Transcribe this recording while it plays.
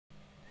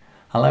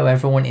Hello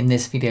everyone, in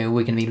this video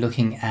we're going to be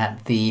looking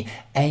at the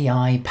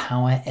AI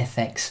Power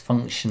FX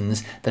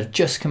functions that have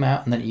just come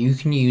out and that you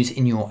can use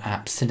in your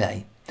apps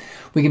today.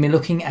 We're going to be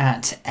looking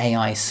at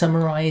AI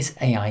Summarize,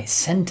 AI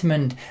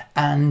Sentiment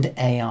and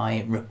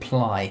AI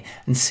Reply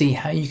and see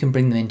how you can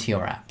bring them into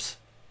your apps.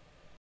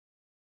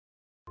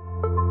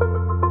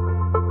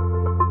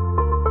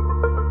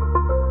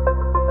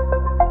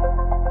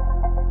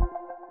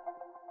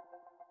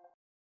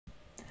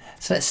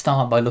 So let's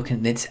start by looking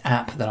at this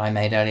app that I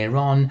made earlier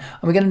on,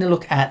 and we're going to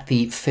look at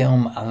the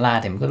film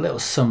Aladdin. We've got a little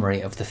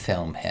summary of the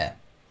film here.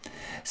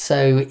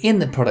 So in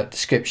the product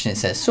description it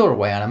says, soar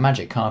away on a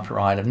magic carpet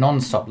ride of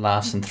non-stop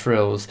laughs and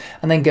thrills,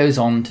 and then goes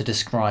on to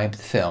describe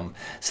the film.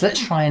 So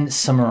let's try and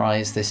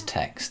summarize this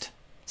text.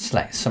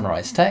 Select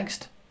summarize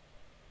text.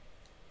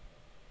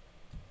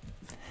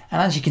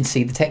 And as you can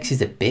see, the text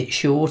is a bit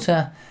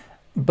shorter,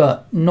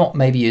 but not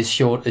maybe as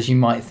short as you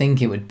might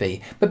think it would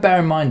be. But bear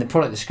in mind the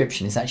product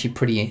description is actually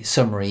pretty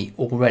summary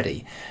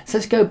already. So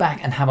let's go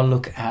back and have a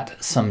look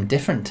at some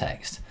different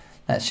text.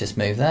 Let's just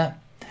move there.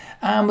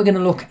 And we're going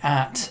to look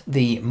at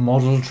the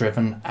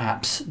model-driven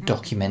apps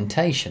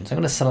documentation. So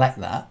I'm going to select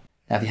that.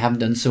 Now, if you haven't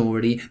done so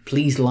already,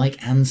 please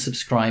like and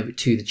subscribe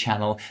to the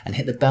channel and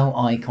hit the bell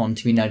icon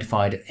to be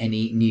notified of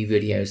any new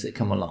videos that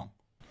come along.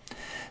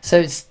 So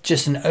it's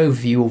just an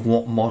overview of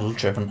what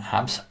model-driven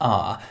apps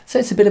are. So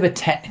it's a bit of a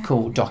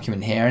technical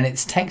document here, and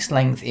its text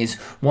length is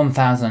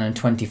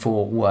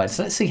 1024 words.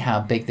 So let's see how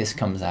big this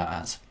comes out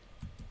as.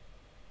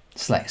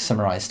 Select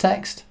Summarize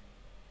Text.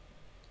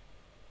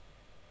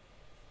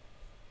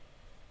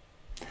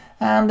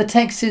 And the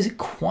text is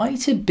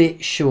quite a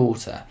bit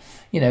shorter.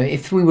 You know,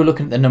 if we were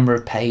looking at the number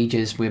of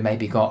pages, we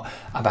maybe got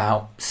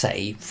about,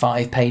 say,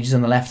 5 pages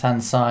on the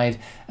left-hand side.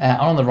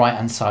 And on the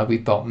right-hand side,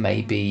 we've got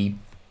maybe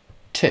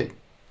 2.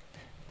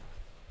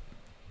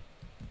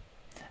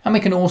 And we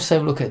can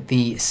also look at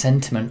the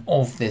sentiment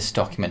of this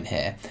document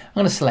here. I'm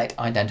going to select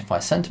Identify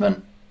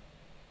Sentiment.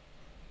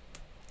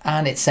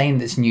 And it's saying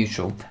that it's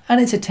neutral.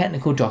 And it's a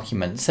technical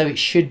document, so it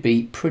should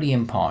be pretty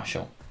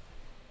impartial.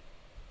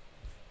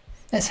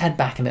 Let's head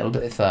back a little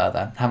bit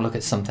further, have a look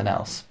at something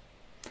else.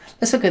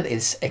 Let's look at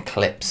this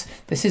eclipse.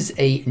 This is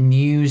a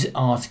news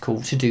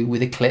article to do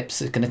with eclipse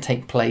that's going to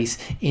take place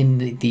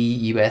in the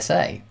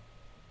USA.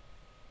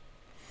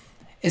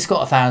 It's got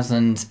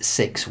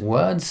 1006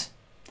 words.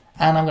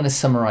 And I'm going to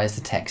summarize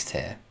the text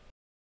here.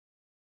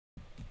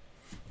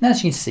 Now,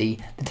 as you can see,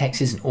 the text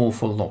is an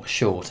awful lot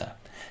shorter.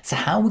 So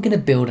how are we going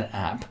to build an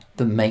app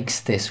that makes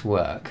this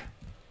work?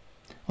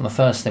 Well, the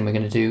first thing we're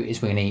going to do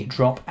is we're going to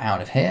drop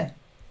out of here.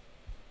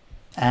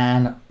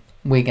 And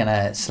we're going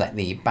to select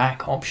the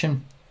back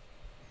option.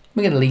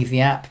 We're going to leave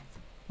the app.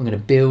 We're going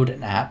to build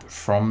an app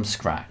from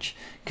scratch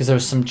because there are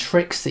some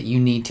tricks that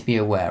you need to be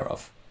aware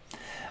of.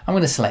 I'm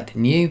going to select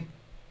New,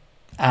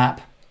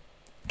 App,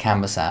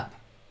 Canvas App.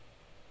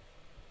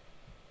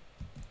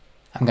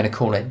 I'm going to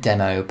call it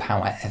Demo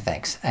Power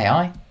FX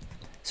AI.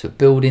 So we're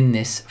building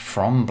this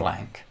from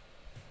blank.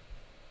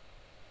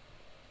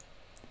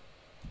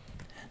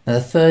 Now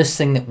the first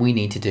thing that we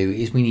need to do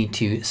is we need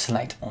to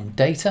select on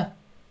data.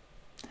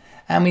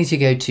 And we need to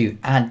go to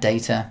add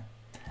data.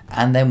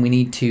 And then we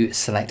need to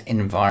select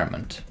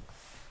environment.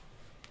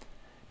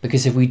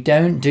 Because if we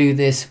don't do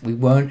this, we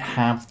won't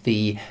have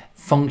the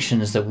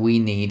functions that we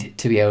need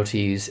to be able to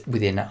use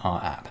within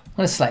our app. I'm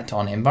going to select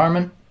on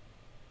environment.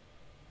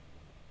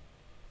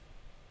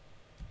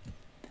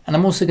 And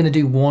I'm also going to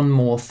do one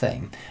more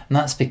thing, and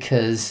that's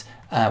because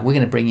we're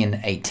going to bring in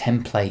a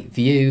template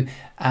view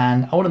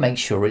and I want to make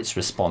sure it's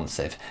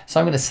responsive. So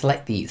I'm going to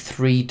select the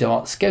 3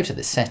 dots, go to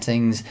the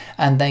settings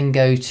and then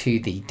go to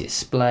the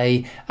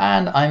display,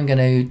 and I'm going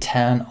to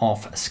turn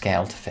off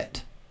scale to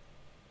fit.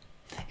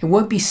 It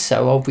won't be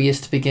so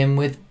obvious to begin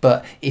with,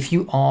 but if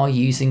you are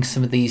using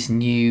some of these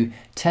new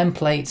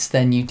templates,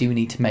 then you do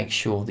need to make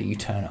sure that you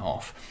turn it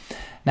off.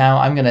 Now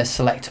I'm going to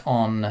select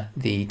on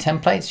the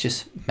templates,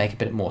 just make a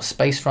bit more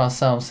space for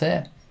ourselves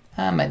here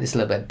and make this a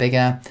little bit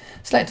bigger.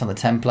 Select on the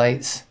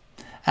templates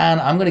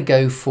and I'm going to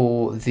go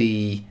for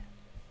the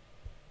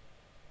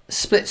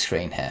split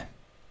screen here.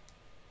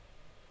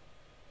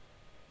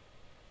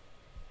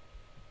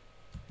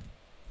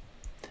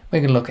 We're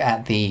going to look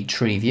at the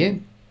tree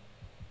view.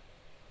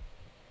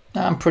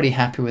 Now I'm pretty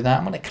happy with that.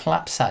 I'm going to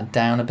collapse that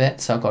down a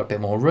bit so I've got a bit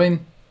more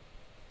room.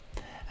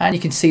 And you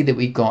can see that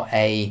we've got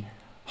a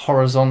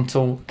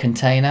horizontal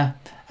container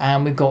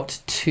and we've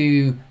got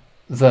 2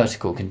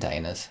 vertical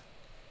containers.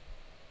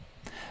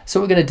 So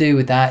what we're going to do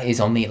with that is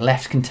on the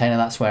left container,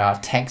 that's where our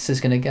text is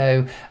going to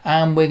go,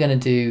 and we're going to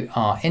do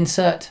our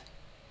insert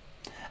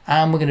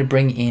and we're going to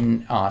bring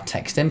in our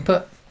text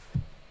input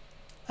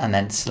and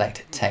then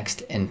select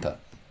text input.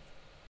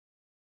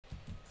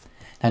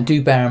 Now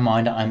do bear in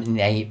mind I'm in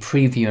a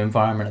preview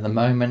environment at the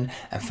moment,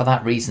 and for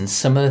that reason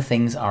some of the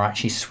things are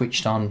actually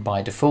switched on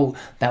by default.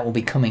 That will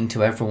be coming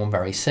to everyone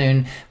very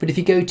soon. But if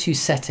you go to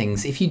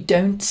settings, if you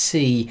don't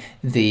see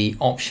the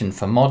option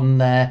for modern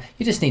there,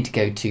 you just need to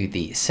go to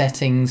the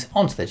settings,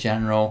 onto the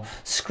general,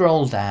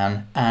 scroll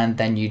down, and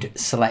then you'd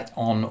select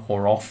on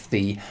or off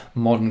the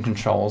modern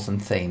controls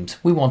and themes.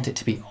 We want it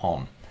to be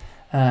on.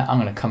 I'm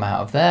going to come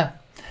out of there,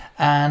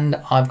 and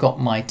I've got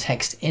my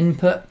text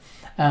input.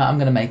 I'm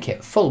going to make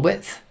it full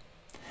width,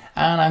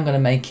 and I'm going to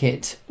make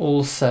it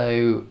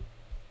also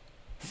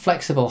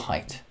flexible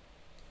height.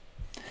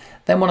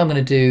 Then what I'm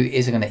going to do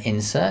is I'm going to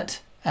insert,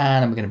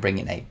 and I'm going to bring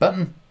in a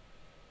button,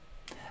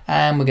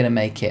 and we're going to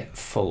make it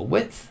full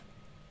width.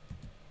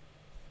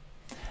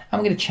 I'm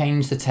going to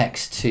change the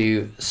text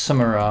to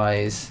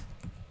summarize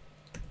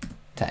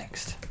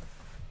text.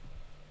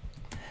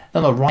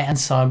 Then on the right hand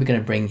side we're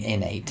going to bring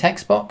in a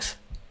text box,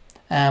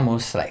 and we'll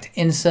select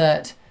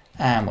insert,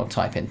 and we'll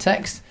type in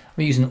text.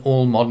 We're using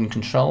all modern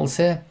controls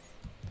here.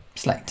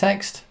 Select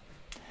text.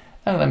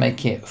 I'm going to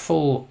make it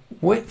full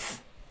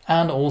width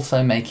and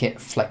also make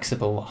it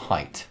flexible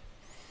height.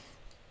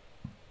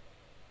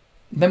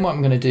 Then what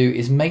I'm going to do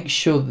is make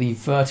sure that the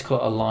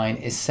vertical align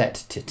is set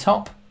to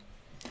top.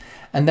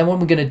 And then what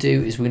we're going to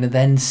do is we're going to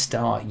then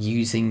start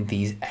using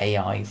these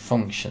AI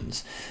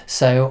functions.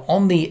 So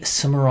on the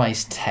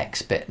summarize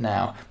text bit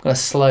now, I'm going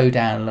to slow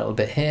down a little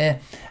bit here,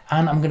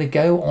 and I'm going to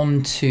go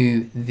on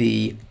to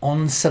the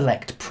on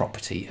select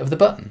property of the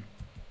button.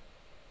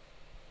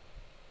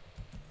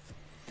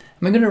 And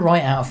we're going to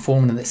write out a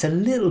formula that's a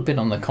little bit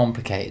on the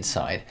complicated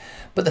side,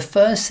 but the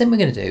first thing we're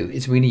going to do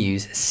is we're going to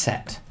use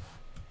set.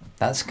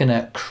 That's going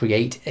to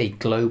create a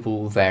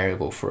global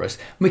variable for us.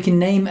 We can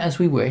name it as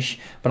we wish,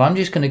 but I'm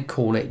just going to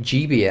call it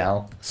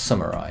GBL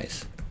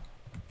summarize.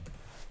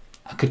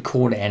 I could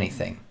call it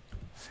anything.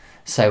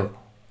 So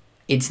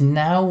it's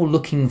now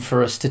looking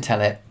for us to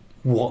tell it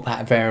what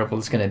that variable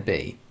is going to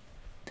be.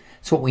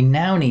 So what we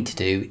now need to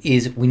do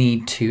is we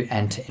need to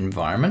enter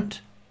environment.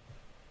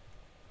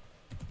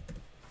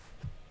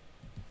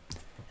 And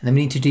then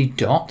we need to do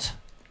dot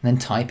and then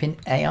type in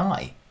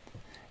AI.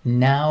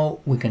 Now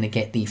we're going to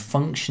get the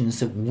functions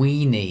that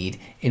we need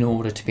in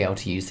order to be able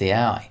to use the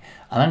AI.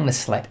 And I'm going to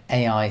select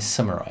AI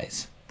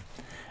summarize.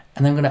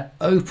 And then I'm going to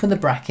open the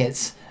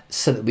brackets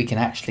so that we can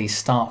actually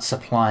start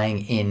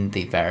supplying in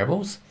the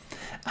variables.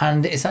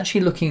 And it's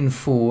actually looking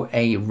for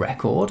a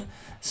record.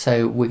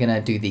 So we're going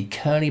to do the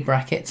curly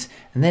brackets,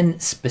 and then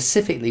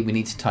specifically we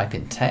need to type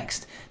in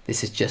text.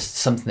 This is just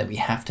something that we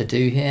have to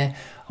do here.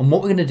 And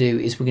what we're going to do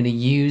is we're going to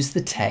use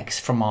the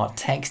text from our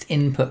text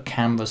input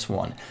canvas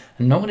one.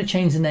 I'm not going to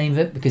change the name of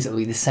it because it'll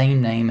be the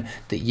same name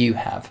that you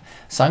have.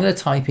 So I'm going to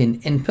type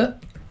in input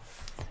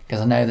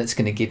because I know that's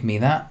going to give me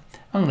that.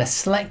 I'm going to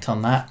select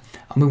on that,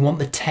 and we want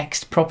the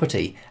text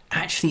property.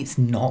 Actually, it's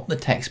not the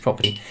text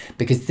property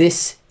because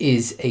this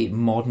is a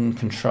modern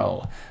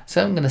control.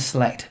 So I'm going to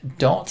select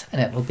dot,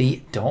 and it will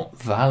be dot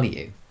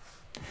value.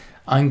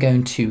 I'm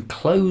going to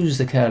close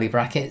the curly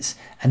brackets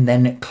and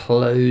then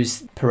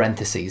close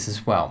parentheses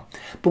as well.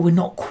 But we're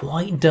not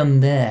quite done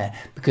there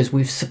because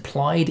we've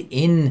supplied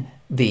in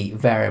the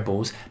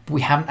variables, but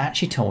we haven't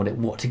actually told it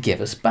what to give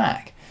us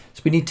back.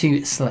 So we need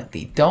to select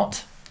the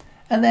dot,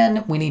 and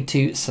then we need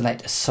to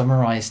select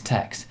summarize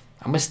text.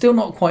 And we're still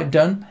not quite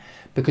done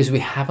because we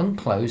haven't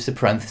closed the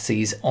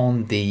parentheses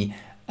on the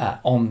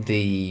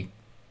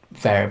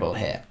variable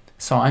here.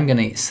 So I'm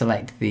going to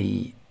select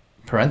the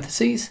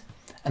parentheses,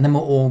 and then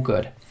we're all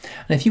good.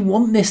 And if you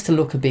want this to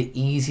look a bit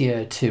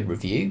easier to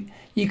review,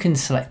 you can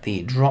select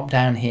the drop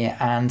down here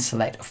and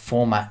select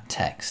format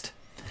text.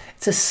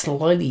 It's a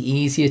slightly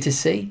easier to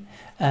see,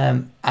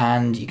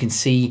 and you can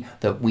see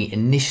that we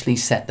initially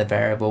set the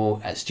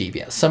variable as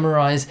GBL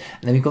summarize,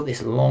 and then we've got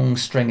this long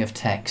string of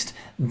text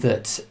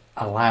that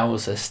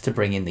allows us to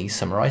bring in the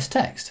summarized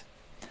text.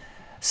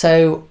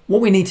 So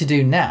what we need to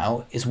do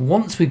now is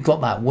once we've got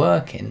that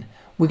working,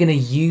 we're going to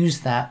use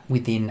that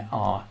within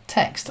our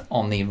text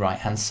on the right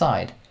hand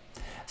side.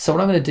 So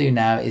what I'm going to do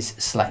now is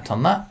select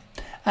on that,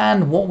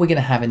 and what we're going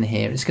to have in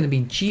here is going to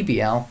be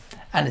GBL,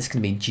 and it's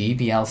going to be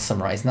GBL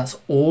summarize, and that's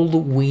all that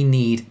we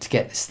need to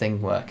get this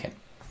thing working.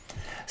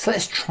 So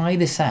let's try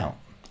this out.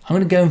 I'm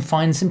going to go and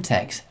find some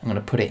text. I'm going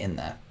to put it in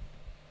there.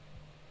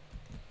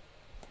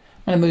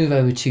 I'm going to move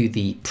over to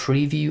the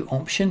preview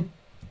option,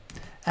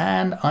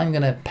 and I'm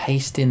going to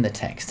paste in the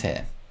text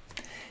here.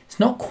 It's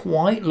not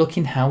quite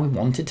looking how we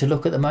want it to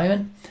look at the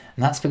moment,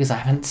 and that's because I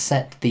haven't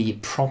set the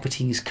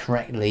properties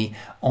correctly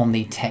on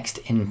the text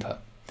input.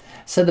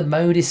 So the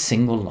mode is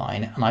single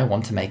line, and I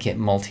want to make it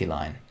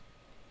multi-line.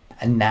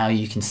 And now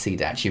you can see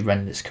that actually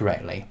renders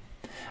correctly.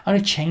 I'm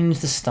going to change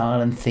the style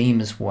and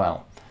theme as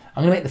well.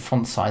 I'm going to make the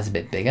font size a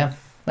bit bigger.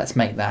 Let's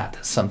make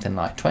that something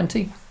like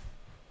 20.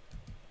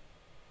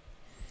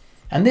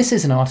 And this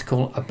is an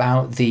article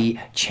about the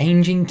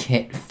changing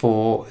kit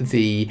for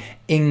the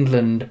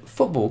England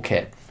football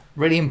kit.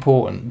 Really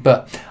important,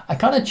 but I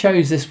kind of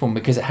chose this one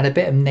because it had a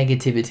bit of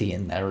negativity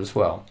in there as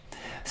well.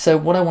 So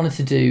what I wanted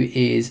to do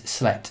is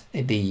select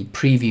the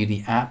preview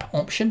the app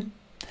option.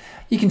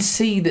 You can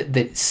see that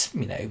it's,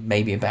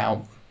 maybe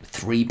about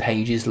 3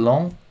 pages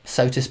long,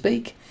 so to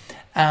speak.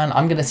 And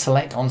I'm going to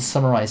select on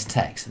summarize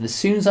text. And as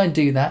soon as I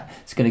do that,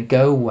 it's going to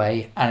go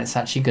away and it's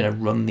actually going to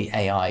run the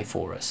AI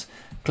for us.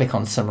 Click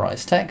on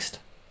summarize text.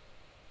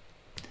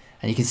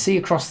 And you can see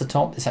across the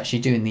top, it's actually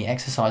doing the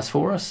exercise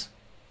for us.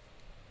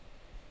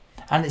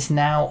 And it's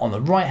now on the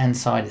right hand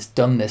side, it's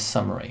done this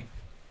summary.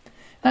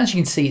 And as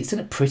you can see, it's done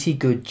a pretty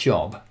good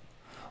job.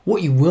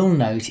 What you will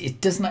note,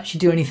 it doesn't actually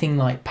do anything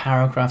like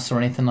paragraphs or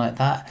anything like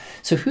that.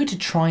 So if we were to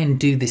try and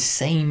do the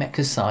same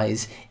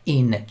exercise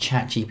in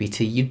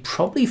ChatGPT, you'd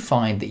probably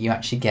find that you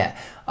actually get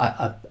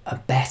a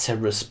better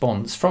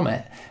response from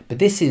it. But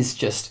this is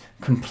just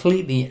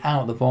completely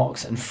out of the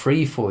box and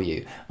free for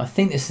you. I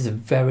think this is a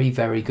very,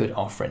 very good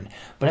offering.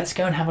 But let's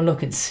go and have a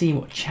look and see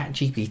what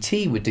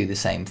ChatGPT would do the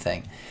same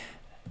thing.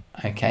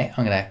 Okay,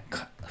 I'm going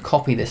to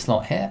copy this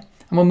lot here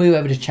and we'll move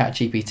over to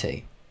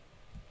ChatGPT.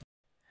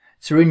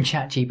 So we're in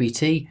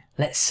ChatGPT,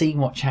 let's see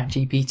what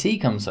ChatGPT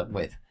comes up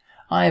with.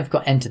 I've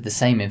got entered the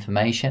same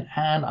information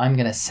and I'm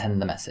going to send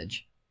the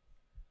message.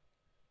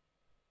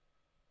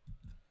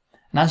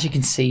 And as you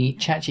can see,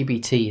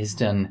 ChatGPT has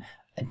done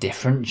a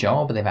different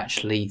job. They've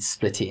actually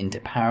split it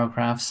into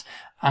paragraphs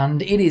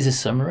and it is a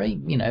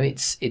summary.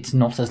 It's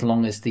not as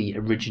long as the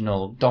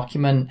original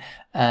document.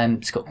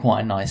 It's got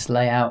quite a nice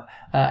layout.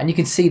 And you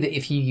can see that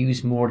if you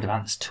use more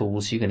advanced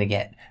tools, you're going to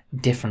get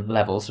different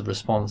levels of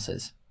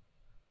responses.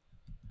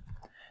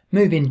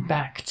 Moving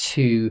back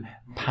to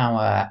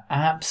Power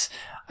Apps,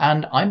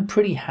 and I'm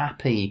pretty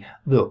happy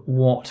that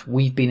what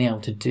we've been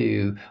able to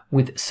do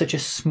with such a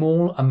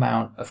small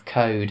amount of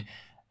code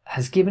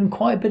has given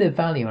quite a bit of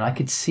value, and I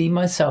could see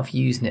myself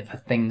using it for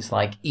things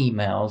like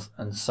emails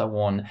and so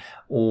on,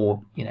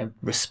 or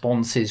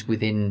responses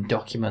within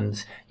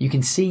documents. You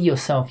can see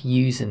yourself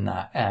using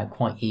that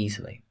quite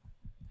easily.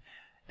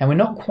 Now we're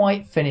not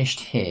quite finished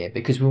here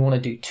because we want to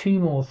do 2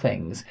 more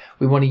things.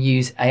 We want to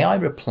use AI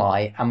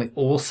reply and we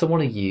also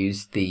want to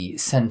use the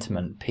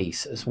sentiment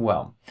piece as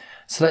well.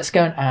 So let's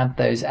go and add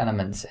those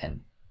elements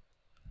in.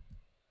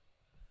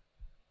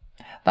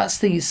 That's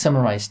the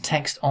summarize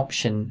text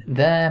option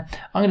there.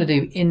 I'm going to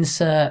do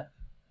insert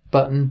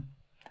button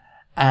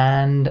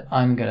and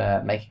I'm going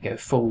to make it go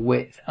full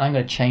width. I'm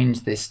going to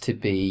change this to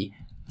be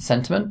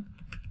sentiment.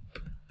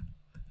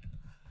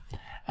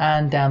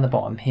 And down the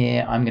bottom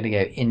here, I'm going to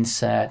go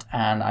insert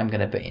and I'm going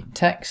to put in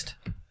text.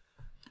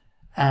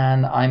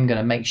 And I'm going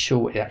to make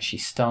sure it actually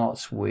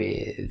starts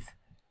with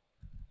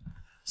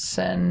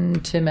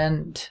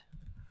sentiment.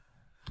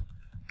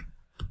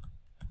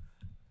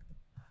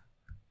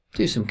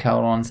 Do some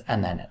colons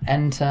and then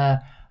enter.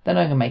 Then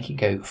I'm going to make it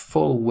go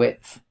full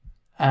width.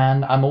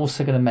 And I'm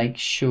also going to make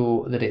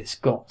sure that it's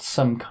got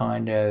some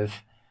kind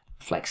of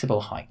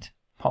flexible height.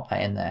 Pop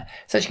that in there.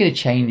 It's actually going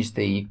to change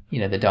the,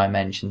 the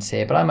dimensions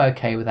here, but I'm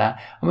okay with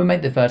that. I'm going to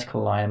make the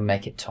vertical line and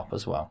make it top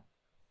as well.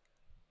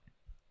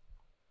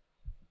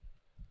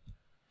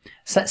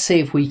 So let's see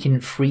if we can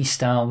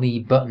freestyle the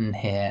button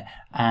here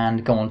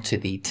and go on to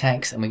the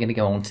text, and we're going to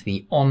go on to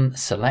the on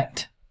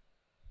select.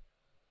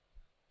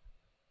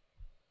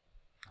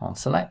 On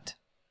select.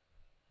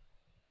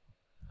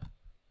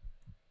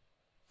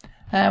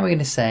 And we're going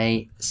to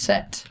say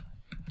set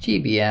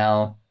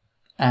GBL,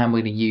 and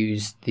we're going to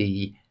use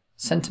the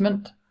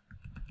sentiment.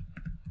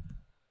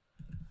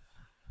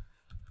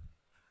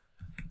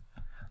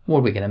 What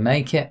are we going to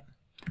make it?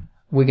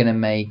 We're going to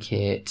make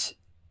it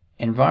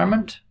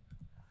environment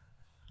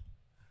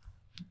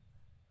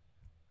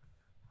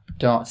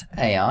dot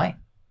AI,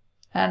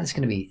 and it's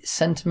going to be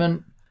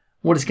sentiment.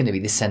 What is going to be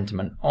the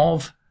sentiment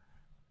of?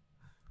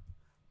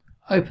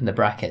 Open the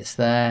brackets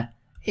there.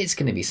 It's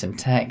going to be some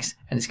text,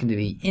 and it's going to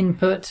be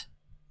input.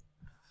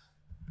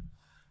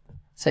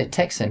 So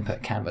text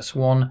input canvas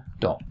 1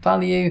 dot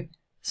value,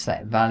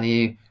 select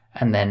value,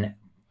 and then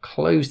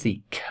close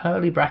the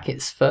curly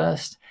brackets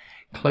first,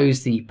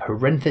 close the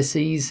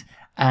parentheses,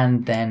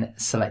 and then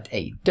select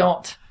a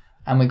dot,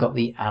 and we've got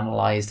the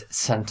analyzed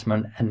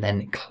sentiment, and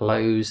then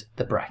close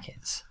the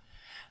brackets.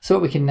 So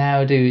what we can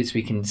now do is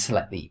we can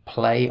select the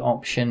play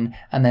option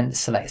and then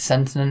select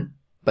sentiment,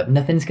 but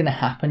nothing's going to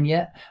happen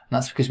yet, and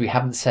that's because we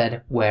haven't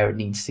said where it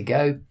needs to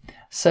go.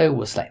 So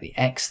we'll select the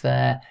X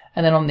there,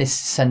 and then on this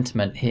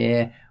sentiment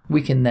here,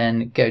 we can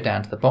then go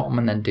down to the bottom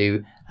and then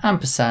do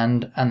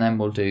ampersand, and then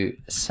we'll do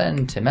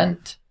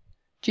sentiment,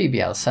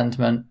 GBL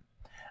sentiment,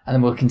 and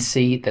then we can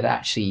see that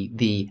actually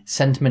the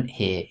sentiment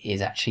here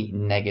is actually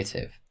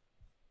negative.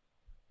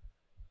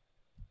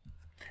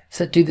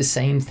 So do the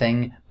same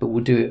thing, but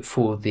we'll do it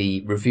for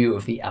the review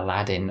of the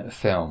Aladdin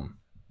film.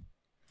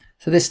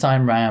 So this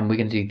time round, we're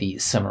going to do the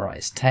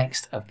summarized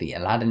text of the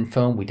Aladdin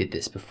film. We did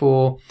this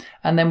before,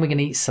 and then we're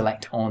going to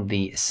select on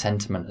the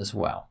sentiment as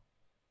well.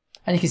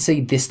 And you can see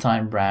this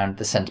time round,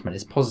 the sentiment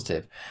is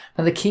positive.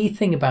 Now the key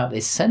thing about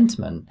this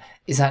sentiment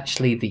is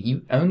actually that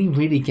you only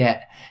really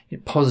get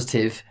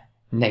positive,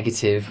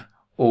 negative,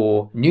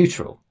 or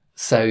neutral.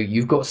 So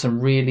you've got some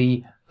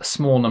really a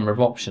small number of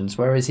options,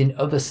 whereas in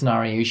other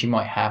scenarios you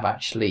might have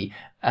actually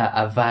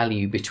a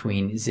value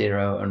between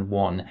 0 and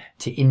 1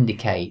 to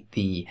indicate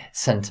the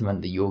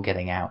sentiment that you're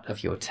getting out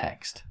of your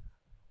text.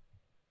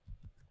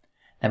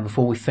 And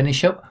before we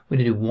finish up, we're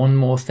going to do one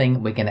more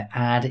thing. We're going to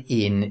add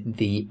in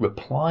the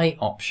reply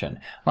option.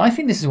 And I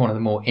think this is one of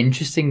the more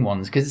interesting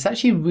ones because it's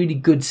actually a really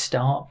good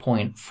start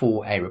point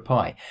for a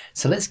reply.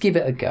 So let's give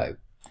it a go.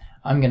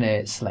 I'm going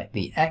to select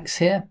the X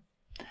here,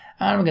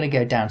 and I'm going to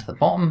go down to the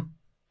bottom.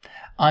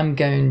 I'm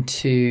going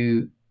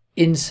to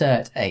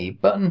insert a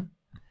button.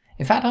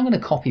 In fact, I'm going to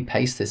copy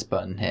paste this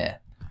button here.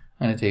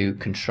 I'm going to do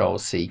Control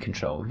C,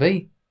 Control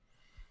V.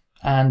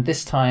 And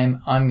this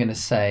time I'm going to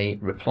say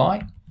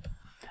reply.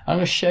 I'm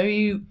going to show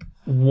you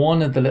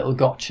one of the little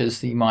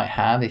gotchas that you might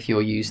have if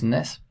you're using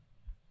this.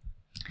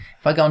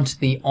 If I go onto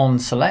the on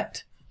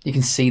select, you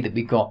can see that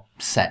we've got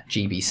set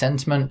GB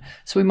sentiment.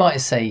 So we might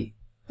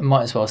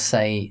as well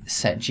say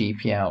set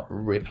GPL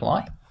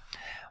reply.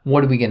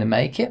 What are we going to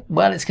make it?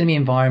 Well, it's going to be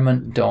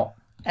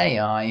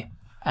environment.ai,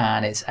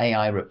 and its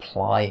AI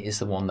reply is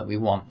the one that we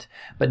want.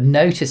 But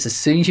notice as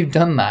soon as you've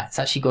done that, it's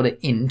actually got it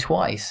in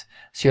twice.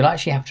 So you'll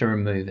actually have to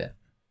remove it.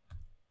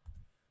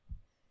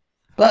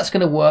 That's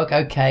going to work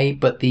okay,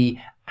 but the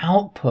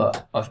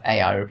output of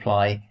AI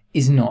reply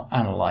is not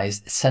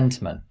analyzed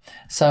sentiment.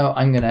 So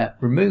I'm going to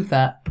remove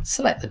that,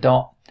 select the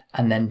dot,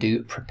 and then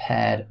do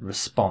prepared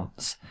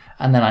response.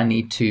 And then I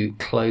need to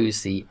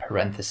close the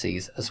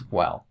parentheses as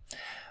well.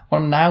 What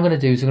I'm now going to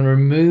do is I'm going to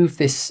remove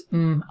this.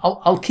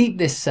 I'll keep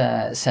this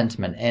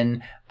sentiment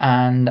in,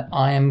 and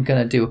I am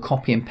going to do a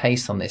copy and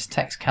paste on this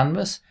text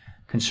canvas.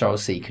 Control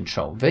C,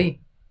 Control V.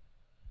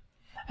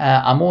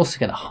 I'm also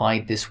going to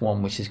hide this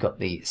one which has got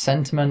the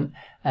sentiment,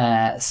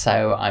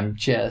 so I'm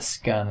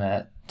just going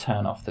to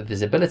turn off the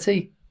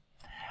visibility.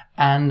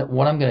 And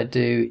what I'm going to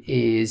do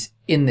is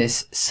in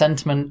this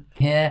sentiment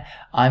here,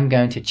 I'm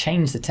going to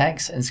change the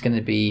text, and it's going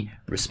to be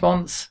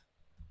response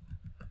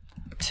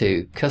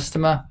to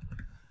customer,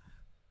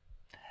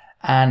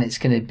 and it's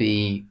going to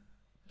be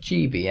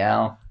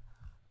GBL,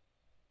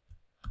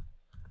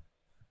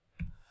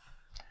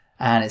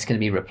 and it's going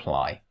to be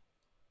reply.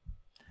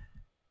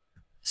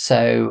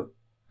 So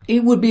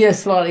it would be a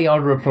slightly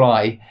odd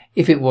reply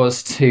if it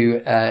was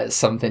to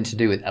something to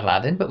do with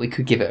Aladdin, but we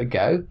could give it a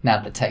go now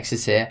that the text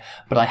is here.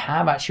 But I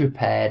have actually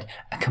prepared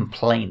a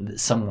complaint that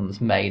someone's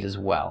made as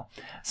well.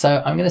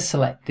 So I'm going to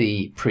select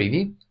the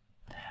preview.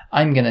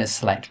 I'm going to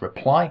select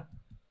reply.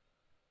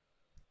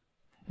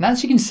 And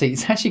as you can see,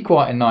 it's actually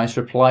quite a nice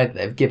reply that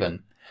they've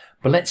given.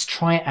 But let's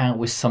try it out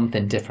with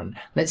something different.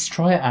 Let's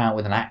try it out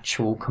with an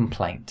actual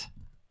complaint.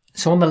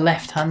 So on the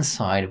left-hand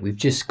side, we've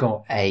just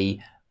got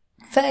a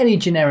fairly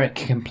generic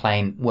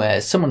complaint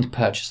where someone's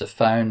purchased a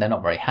phone, they're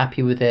not very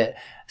happy with it,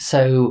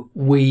 so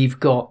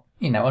we've got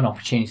an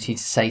opportunity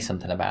to say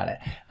something about it.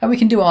 And we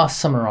can do our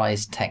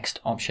summarize text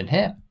option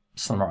here,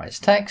 summarize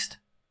text,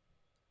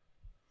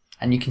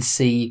 and you can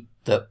see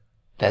that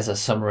there's a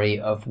summary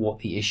of what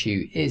the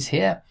issue is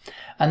here.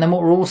 And then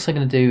what we're also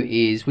going to do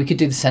is we could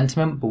do the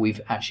sentiment, but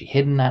we've actually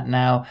hidden that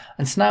now,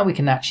 and so now we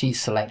can actually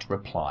select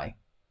reply.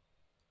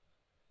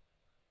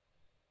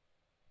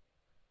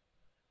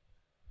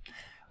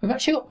 We've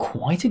actually got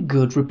quite a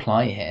good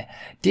reply here.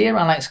 Dear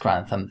Alex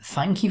Grantham,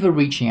 thank you for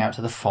reaching out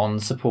to the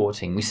Fonds support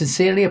team. We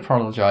sincerely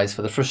apologise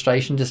for the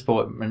frustration and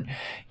disappointment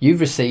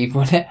you've received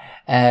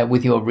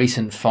with your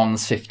recent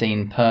Fonds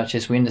 15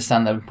 purchase. We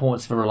understand the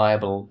importance of a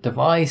reliable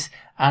device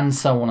and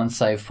so on and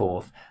so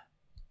forth.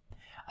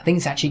 I think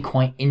it's actually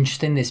quite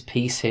interesting, this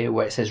piece here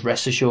where it says,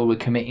 rest assured we're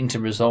committing to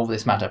resolve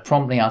this matter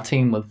promptly. Our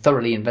team will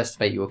thoroughly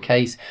investigate your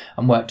case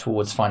and work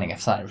towards finding a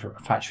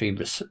satisfactory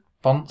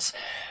response.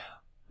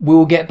 We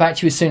will get back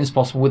to you as soon as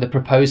possible with a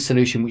proposed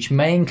solution, which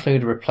may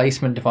include a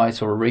replacement device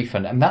or a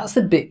refund. And that's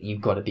the bit you've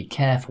got to be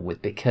careful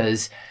with,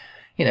 because,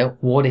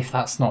 what if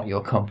that's not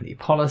your company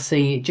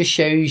policy? It just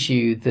shows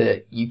you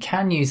that you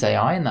can use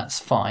AI and that's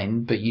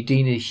fine, but you do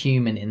need a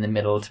human in the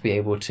middle to be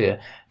able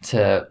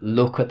to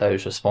look at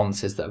those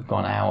responses that have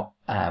gone out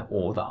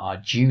or that are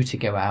due to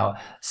go out,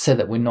 so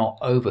that we're not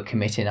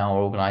overcommitting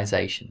our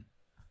organization.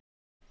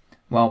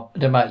 Well, I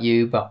don't know about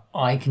you, but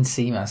I can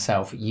see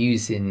myself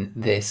using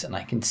this, and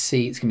I can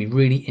see it's going to be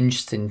really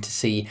interesting to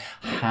see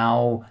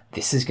how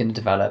this is going to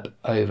develop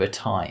over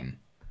time.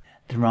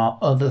 There are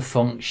other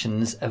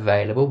functions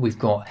available. We've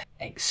got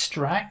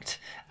extract,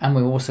 and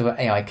we've also got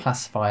AI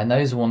classify, and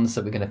those are ones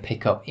that we're going to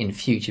pick up in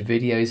future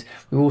videos.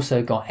 We've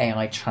also got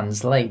AI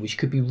translate, which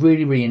could be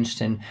really, really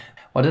interesting.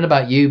 Well, I don't know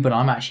about you, but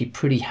I'm actually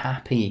pretty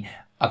happy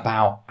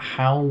about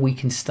how we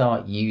can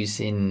start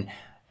using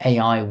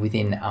AI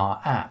within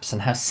our apps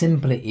and how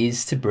simple it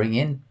is to bring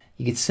in.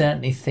 You could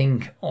certainly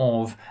think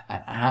of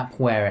an app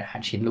where it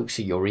actually looks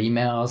at your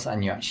emails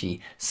and you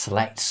actually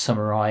select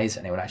summarize,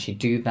 and it would actually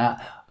do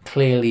that.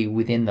 Clearly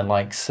within the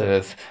likes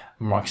of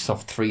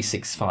Microsoft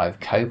 365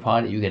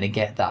 Copilot, you're going to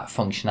get that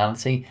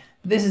functionality.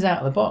 This is out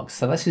of the box,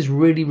 so this is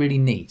really, really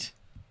neat.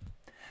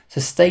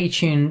 So stay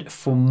tuned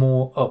for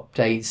more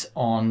updates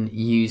on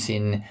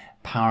using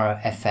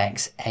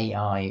PowerFX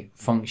AI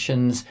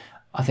functions.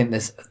 I think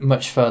there's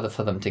much further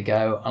for them to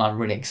go, and I'm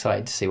really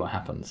excited to see what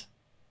happens.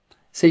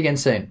 See you again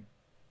soon.